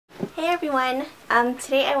Hey everyone!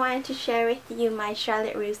 Today I wanted to share with you my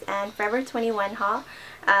Charlotte Russe and Forever 21 haul.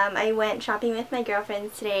 I went shopping with my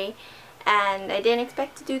girlfriends today and I didn't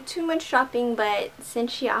expect to do too much shopping, but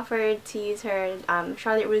since she offered to use her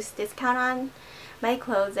Charlotte Russe discount on my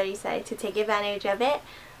clothes, I decided to take advantage of it.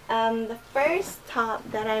 The first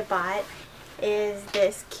top that I bought is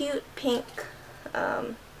this cute pink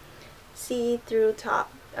see-through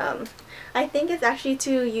top. I think it's actually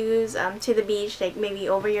to use to the beach, like maybe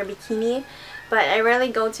over your bikini, but I rarely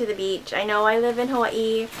go to the beach. I know I live in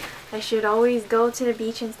Hawaii, I should always go to the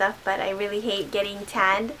beach and stuff, but I really hate getting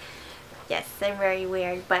tanned. Yes, I'm very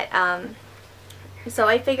weird, but so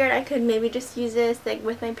I figured I could maybe just use this like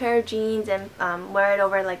with my pair of jeans and wear it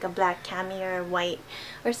over like a black cami or white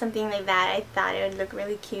or something like that. I thought it would look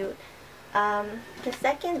really cute. The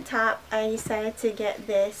second top, I decided to get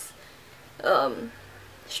this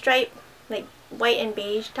stripe, like white and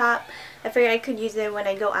beige top. I figured I could use it when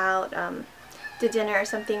I go out to dinner or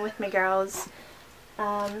something with my girls.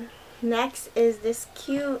 Next is this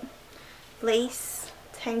cute lace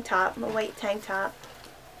tank top, a white tank top.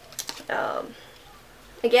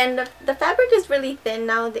 Again, the fabric is really thin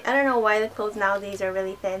now. I don't know why the clothes nowadays are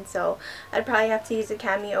really thin, so I'd probably have to use a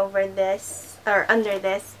cami over this or under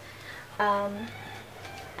this.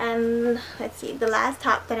 And let's see, the last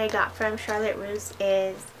top that I got from Charlotte Russe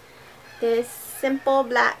is this simple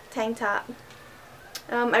black tank top.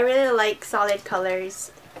 I really like solid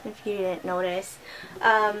colors, if you didn't notice.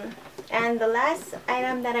 And the last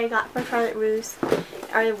item that I got from Charlotte Russe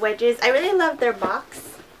are the wedges. I really love their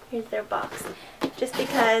box. Here's their box. Just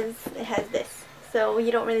because it has this. So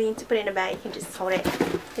you don't really need to put it in a bag. You can just hold it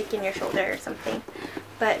like in your shoulder or something.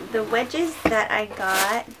 But the wedges that I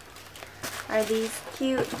got are these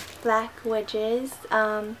cute black wedges.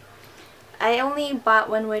 I only bought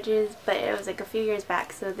one wedges, but it was like a few years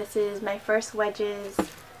back, so this is my first wedge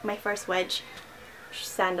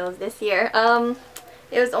sandals this year.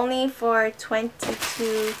 It was only for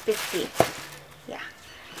 $22.50. Yeah.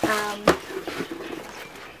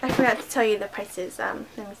 I forgot to tell you the prices. Let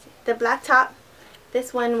me see. The black top,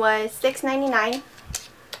 this one was $6.99.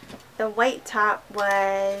 The white top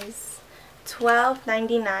was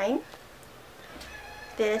 $12.99.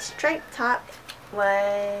 The striped top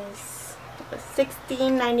was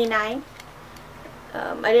 $16.99.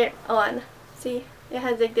 I didn't, see, it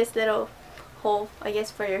has like this little hole, I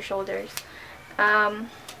guess, for your shoulders. And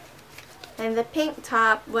the pink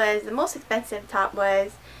top was, the most expensive top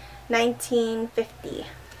was $19.50.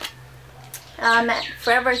 At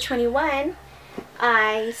Forever 21,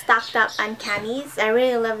 I stocked up on camis. I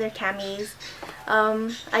really love their camis.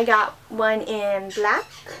 I got one in black.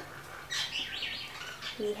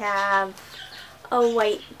 We have a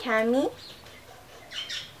white cami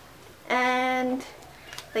and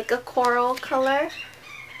like a coral color,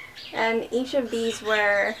 and each of these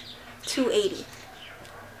were $2.80.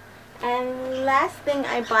 And last thing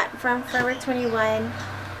I bought from Forever 21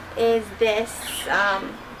 is this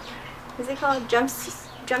what's it called,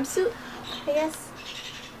 jumpsuit, I guess.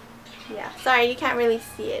 Yeah, sorry you can't really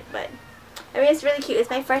see it, but I mean it's really cute.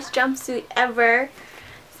 It's my first jumpsuit ever,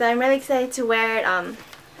 so I'm really excited to wear it.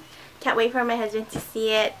 Can't wait for my husband to see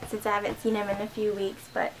it since I haven't seen him in a few weeks.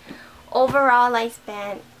 But overall I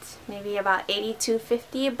spent maybe about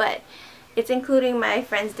 $82.50, but it's including my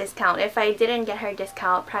friend's discount. If I didn't get her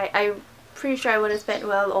discount, I'm pretty sure I would have spent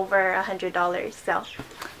well over $100. So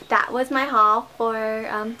that was my haul for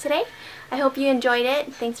today. I hope you enjoyed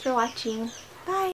it. Thanks for watching. Bye!